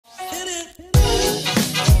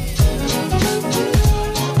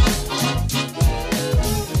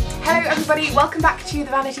everybody, welcome back to the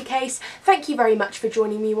Vanity Case. Thank you very much for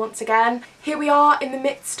joining me once again. Here we are in the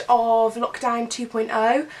midst of lockdown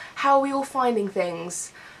 2.0. How are we all finding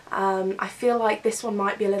things? I feel like this one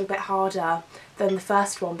might be a little bit harder than the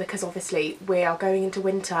first one because obviously we are going into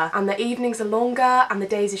winter and the evenings are longer and the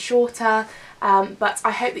days are shorter, but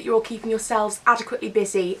I hope that you're all keeping yourselves adequately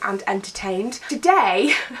busy and entertained.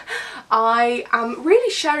 Today I am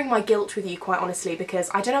really sharing my guilt with you, quite honestly,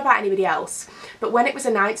 because I don't know about anybody else, but when it was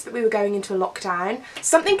announced that we were going into a lockdown,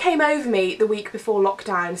 something came over me the week before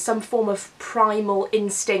lockdown, some form of primal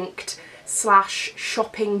instinct slash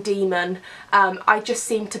shopping demon. I just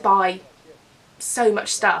seemed to buy so much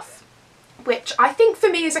stuff, which I think for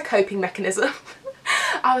me is a coping mechanism.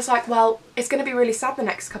 I was like, well, it's going to be really sad the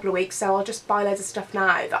next couple of weeks, so I'll just buy loads of stuff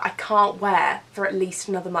now that I can't wear for at least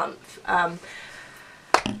another month.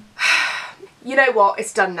 You know what,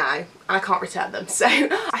 it's done now and I can't return them, so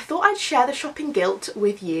I thought I'd share the shopping guilt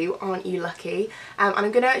with you, aren't you lucky? And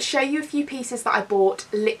I'm going to show you a few pieces that I bought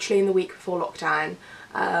literally in the week before lockdown.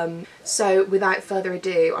 So without further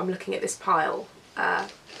ado, I'm looking at this pile.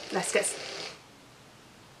 Let's get...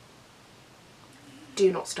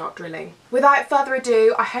 Do not start drilling. Without further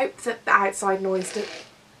ado, I hope that the outside noise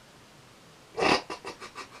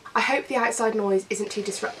I hope the outside noise isn't too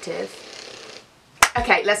disruptive.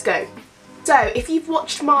 Okay, let's go. So, if you've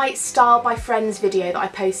watched my Style by Friends video that I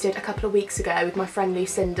posted a couple of weeks ago with my friend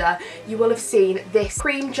Lucinda, you will have seen this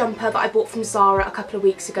cream jumper that I bought from Zara a couple of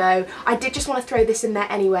weeks ago. I did just want to throw this in there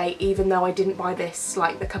anyway, even though I didn't buy this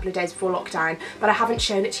like a couple of days before lockdown, but I haven't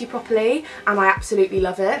shown it to you properly and I absolutely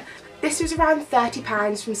love it. This was around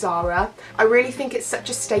 £30 from Zara. I really think it's such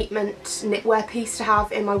a statement knitwear piece to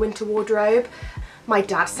have in my winter wardrobe. My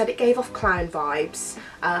dad said it gave off clown vibes,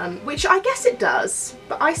 which I guess it does,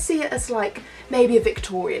 but I see it as like maybe a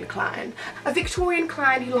Victorian clown. A Victorian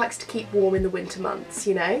clown who likes to keep warm in the winter months,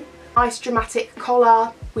 you know? Nice dramatic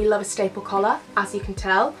collar. We love a staple collar, as you can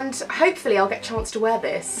tell. And hopefully I'll get a chance to wear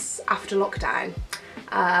this after lockdown.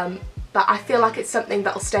 But I feel like it's something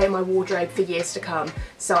that'll stay in my wardrobe for years to come,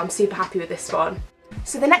 so I'm super happy with this one.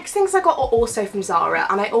 So the next things I got are also from Zara,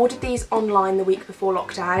 and I ordered these online the week before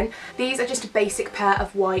lockdown. These are just a basic pair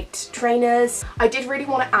of white trainers. I did really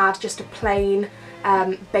want to add just a plain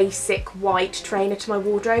basic white trainer to my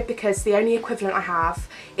wardrobe because the only equivalent I have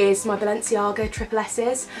is my Balenciaga Triple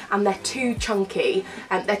S's and they're too chunky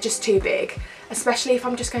and they're just too big, especially if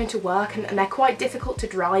I'm just going to work, and they're quite difficult to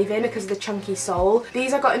drive in because of the chunky sole.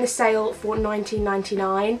 These I got in the sale for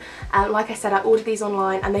 £19.99. Like I said, I ordered these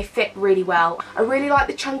online and they fit really well. I really like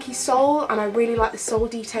the chunky sole and I really like the sole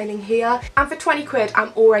detailing here, and for 20 quid I'm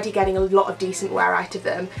already getting a lot of decent wear out of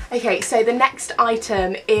them. Okay, so the next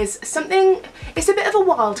item is something, it's a bit of a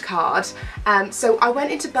wild card. So I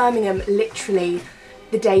went into Birmingham literally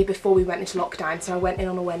the day before we went into lockdown, so I went in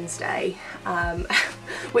on a Wednesday,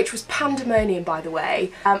 which was pandemonium, by the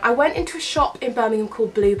way. I went into a shop in Birmingham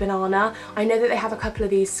called Blue Banana. I know that they have a couple of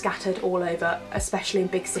these scattered all over, especially in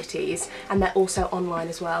big cities, and they're also online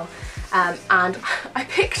as well. And I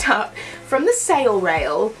picked up from the sale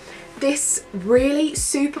rail this really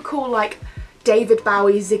super cool like David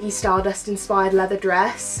Bowie Ziggy Stardust inspired leather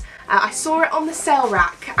dress. I saw it on the sale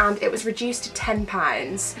rack and it was reduced to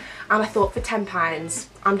 £10, and I thought for £10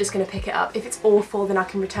 I'm just going to pick it up. If it's awful then I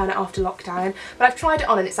can return it after lockdown, but I've tried it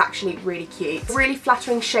on and it's actually really cute. It's a really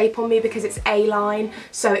flattering shape on me because it's A-line,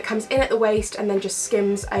 so it comes in at the waist and then just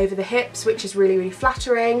skims over the hips, which is really, really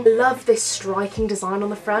flattering. I love this striking design on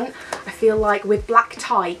the front. I feel like with black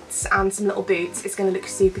tights and some little boots it's going to look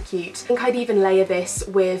super cute. I think I'd even layer this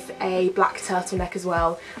with a black turtleneck as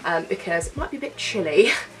well, because it might be a bit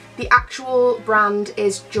chilly. The actual brand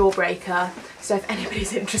is Jawbreaker, so if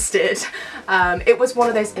anybody's interested. It was one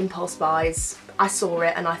of those impulse buys. I saw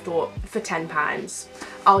it and I thought for £10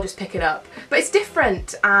 I'll just pick it up. But it's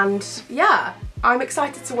different and yeah, I'm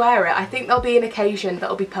excited to wear it. I think there'll be an occasion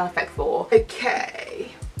that'll be perfect for.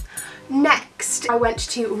 Okay. Next, I went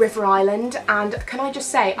to River Island, and can I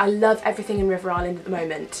just say I love everything in River Island at the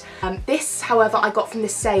moment. This, however, I got from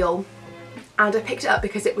this sale, and I picked it up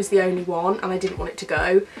because it was the only one and I didn't want it to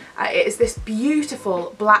go. It is this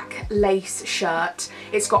beautiful black lace shirt.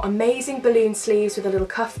 It's got amazing balloon sleeves with a little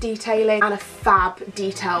cuff detailing and a fab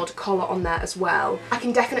detailed collar on there as well. I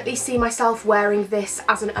can definitely see myself wearing this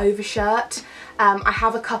as an overshirt. I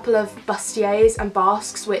have a couple of bustiers and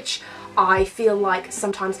basques which I feel like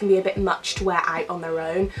sometimes can be a bit much to wear out on their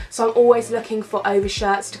own, so I'm always looking for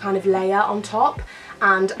overshirts to kind of layer on top,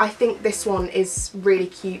 and I think this one is really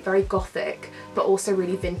cute, very gothic, but also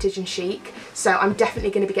really vintage and chic. So I'm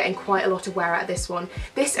definitely going to be getting quite a lot of wear out of this one.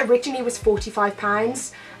 This originally was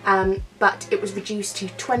 £45, but it was reduced to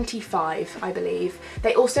 25, I believe.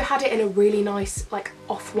 They also had it in a really nice like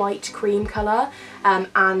off-white cream colour,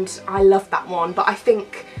 and I love that one, but I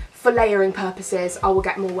think for layering purposes I will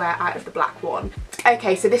get more wear out of the black one.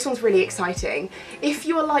 Okay, so this one's really exciting. If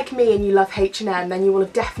you are like me and you love H&M, then you will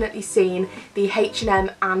have definitely seen the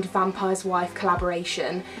H&M and Vampire's Wife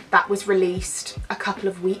collaboration that was released a couple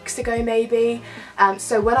of weeks ago maybe.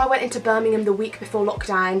 So when I went into Birmingham the week before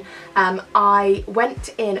lockdown, I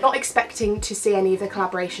went in not expecting to see any of the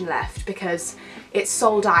collaboration left because it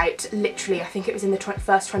sold out literally, I think it was in the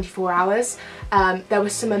first 24 hours. There were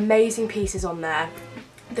some amazing pieces on there.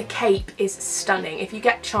 The cape is stunning. If you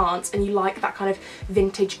get a chance and you like that kind of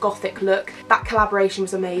vintage gothic look, that collaboration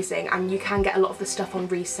was amazing, and you can get a lot of the stuff on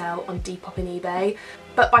resale on Depop and eBay.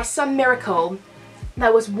 But by some miracle,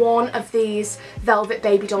 there was one of these velvet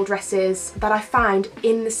baby doll dresses that I found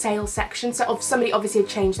in the sale section. So somebody obviously had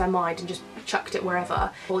changed their mind and just chucked it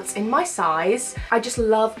wherever. Well, it's in my size. I just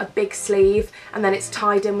love a big sleeve, and then it's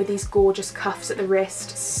tied in with these gorgeous cuffs at the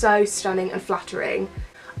wrist. So stunning and flattering.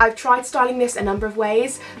 I've tried styling this a number of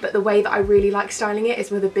ways, but the way that I really like styling it is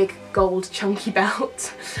with a big gold chunky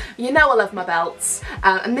belt. You know I love my belts,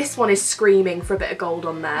 and this one is screaming for a bit of gold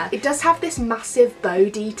on there. It does have this massive bow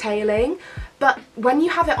detailing, but when you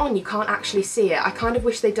have it on you can't actually see it. I kind of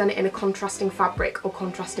wish they'd done it in a contrasting fabric or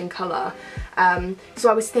contrasting colour. So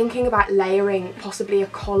I was thinking about layering possibly a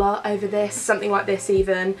collar over this, something like this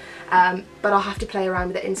even, but I'll have to play around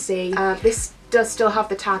with it and see. This does still have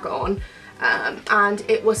the tag on. And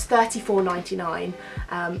it was £34.99,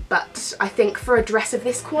 but I think for a dress of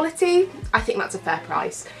this quality, I think that's a fair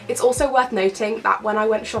price. It's also worth noting that when I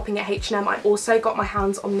went shopping at H&M, I also got my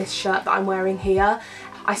hands on this shirt that I'm wearing here.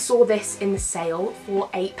 I saw this in the sale for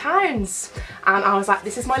 £8, and I was like,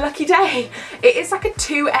 this is my lucky day. It is like a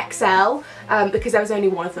 2XL, because there was only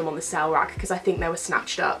one of them on the sale rack because I think they were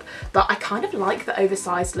snatched up. But I kind of like the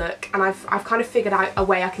oversized look, and I've kind of figured out a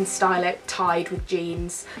way I can style it tied with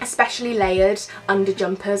jeans, especially layered under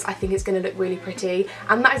jumpers. I think it's going to look really pretty,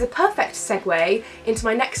 and that is a perfect segue into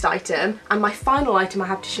my next item and my final item I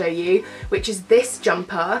have to show you, which is this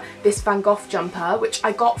jumper, this Van Gogh jumper, which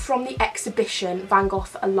I got from the exhibition Van Gogh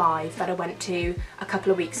Alive that I went to a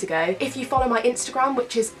couple of weeks ago. If you follow my Instagram,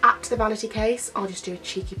 which is @theVanityCase, I'll just do a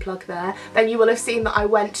cheeky plug there, then you will have seen that I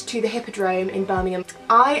went to the Hippodrome in Birmingham.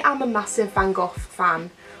 I am a massive Van Gogh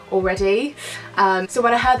fan already, so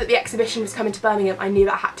when I heard that the exhibition was coming to Birmingham, I knew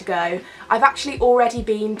that I had to go. I've actually already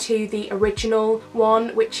been to the original one,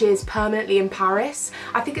 which is permanently in Paris.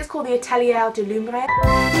 I think it's called the Atelier de Lumbre.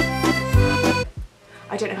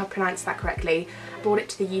 I don't know how to pronounce that correctly. I brought it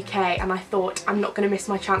to the UK and I thought I'm not going to miss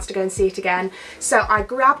my chance to go and see it again. So I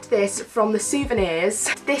grabbed this from the souvenirs.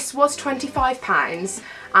 This was £25,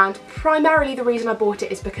 and primarily the reason I bought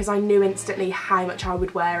it is because I knew instantly how much I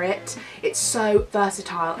would wear it. It's so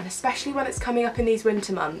versatile, and especially when it's coming up in these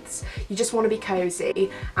winter months, you just want to be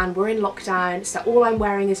cozy, and we're in lockdown, so all I'm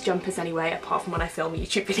wearing is jumpers anyway, apart from when I film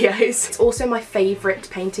YouTube videos. It's also my favourite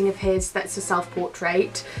painting of his that's a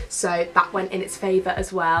self-portrait, so that went in its favour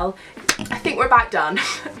as well. I think we're about done.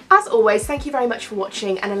 As always, thank you very much for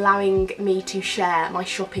watching and allowing me to share my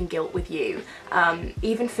shopping guilt with you.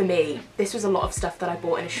 Even for me, this was a lot of stuff that I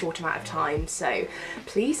bought in a short amount of time, so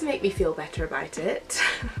please make me feel better about it.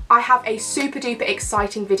 I have a super duper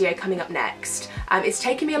exciting video coming up next. It's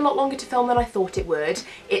taken me a lot longer to film than I thought it would.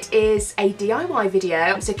 It is a DIY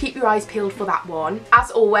video, so keep your eyes peeled for that one.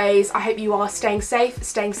 As always, I hope you are staying safe,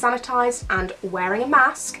 staying sanitised, and wearing a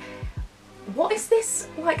mask. What is this,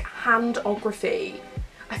 like, handography?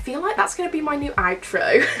 I feel like that's going to be my new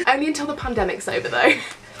outro. Only until the pandemic's over though.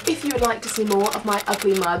 If you would like to see more of my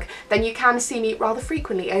ugly mug, then you can see me rather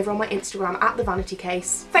frequently over on my Instagram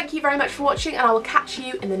 @theVanityCase. Thank you very much for watching, and I will catch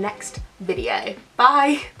you in the next video.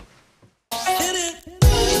 Bye!